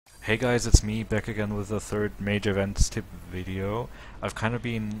Hey guys, it's me back again with the third major events tip video. I've kind of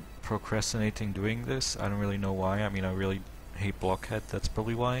been procrastinating doing this. I don't really know why. I mean, I really hate Blockhead. That's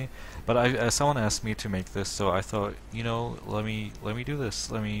probably why. But someone asked me to make this, so I thought, let me do this.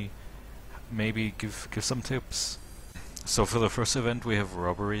 Let me maybe give some tips. So for the first event, we have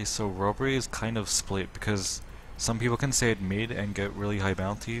Robbery. So Robbery is kind of split because some people can stay at mid and get really high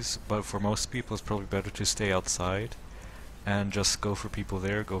bounties, but for most people, it's probably better to stay outside and just go for people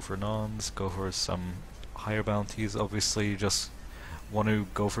there, go for noms, go for some higher bounties. Obviously, you just want to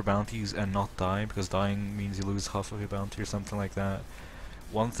go for bounties and not die, because dying means you lose half of your bounty or something like that.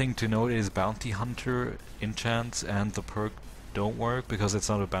 One thing to note is Bounty Hunter enchants and the perk don't work because it's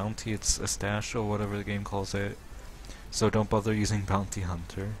not a bounty, it's a stash or whatever the game calls it. So don't bother using Bounty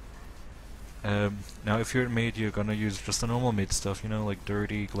Hunter. Now if you're at mid, you're gonna use just the normal mid stuff, like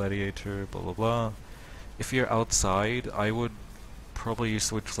Dirty, Gladiator, blah blah blah. If you're outside, I would probably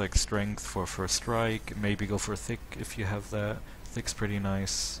switch like Strength for First Strike, maybe go for Thick if you have that. Thick's pretty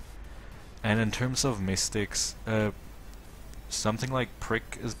nice. And in terms of Mystics, something like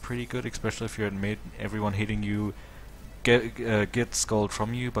Prick is pretty good, especially if you're at mid. Everyone hitting you gets gold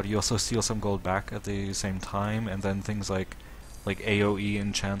from you, but you also steal some gold back at the same time. And then things like AoE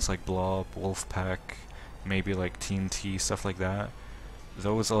enchants like Blob, Wolfpack, maybe like TNT, stuff like that.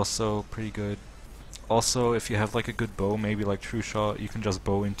 Those also pretty good. Also, if you have like a good bow, maybe like True Shot, you can just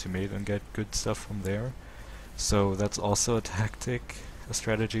bow into mid and get good stuff from there. So that's also a tactic, a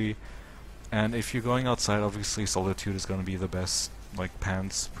strategy. And if you're going outside, obviously Solitude is going to be the best like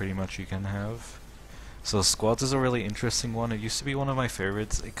pants pretty much you can have. So squads is a really interesting one. It used to be one of my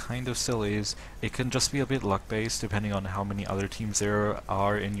favorites. It kind of still is. It can just be a bit luck based depending on how many other teams there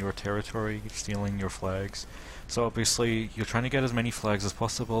are in your territory stealing your flags. So obviously you're trying to get as many flags as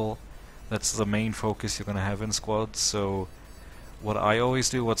possible. That's the main focus you're gonna have in squads. So what I always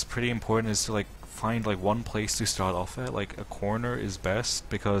do, what's pretty important, is to find one place to start off at. Like a corner is best,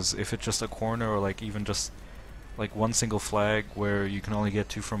 because if it's just a corner or even just one single flag where you can only get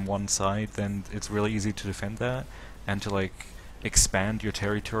to from one side, then it's really easy to defend that and to expand your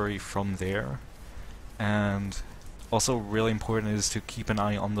territory from there. And also really important is to keep an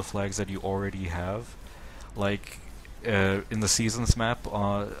eye on the flags that you already have. In the seasons map,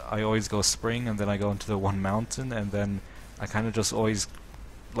 I always go spring, and then I go into the one mountain, and then I kind of just always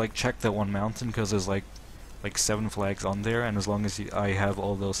check that one mountain, because there's like 7 flags on there, and as long as I have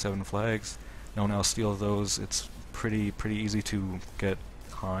all those 7 flags, no one else steals those. It's pretty easy to get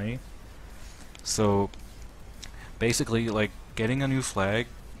high. So basically, getting a new flag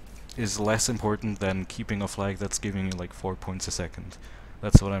is less important than keeping a flag that's giving you 4 points a second.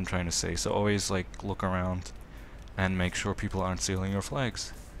 That's what I'm trying to say. So always look around and make sure people aren't stealing your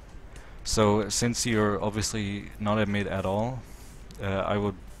flags. So since you're obviously not at mid at all, I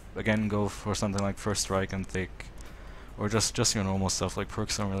would again go for something like First Strike and Thick, or just your normal stuff.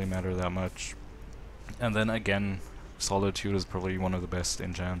 Perks don't really matter that much. And then again, Solitude is probably one of the best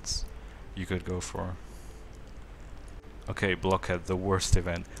enchants you could go for. Okay, Blockhead, the worst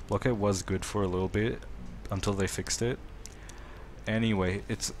event. Blockhead was good for a little bit until they fixed it. Anyway,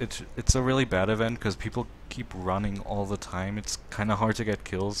 it's a really bad event because people keep running all the time. It's kind of hard to get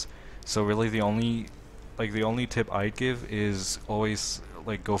kills. So really the only tip I'd give is always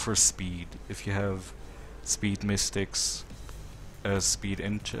go for speed. If you have speed mystics,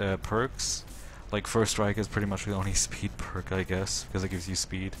 perks, First Strike is pretty much the only speed perk, I guess, because it gives you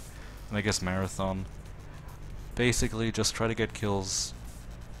speed. And I guess Marathon. Basically just try to get kills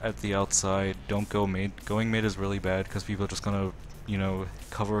at the outside. Don't go mid. Going mid is really bad because people are just gonna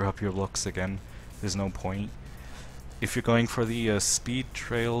cover up your blocks again. There's no point. If you're going for the speed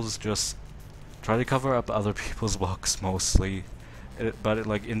trails, just try to cover up other people's blocks mostly. But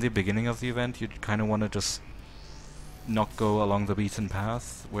in the beginning of the event, you kind of want to just not go along the beaten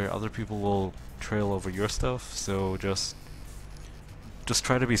path where other people will trail over your stuff. So just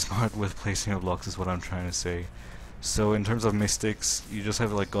try to be smart with placing your blocks is what I'm trying to say. So in terms of mystics, you just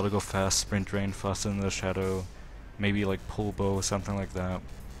have gotta go fast, sprint drain, faster than the shadow, maybe pull bow, something like that.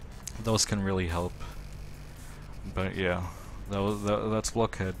 Those can really help. But yeah, that's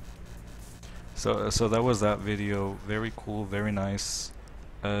Blockhead. So that was that video. Very cool, very nice.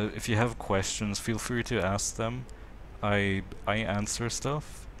 If you have questions, feel free to ask them. I answer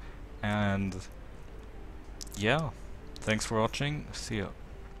stuff, and yeah, thanks for watching. See ya.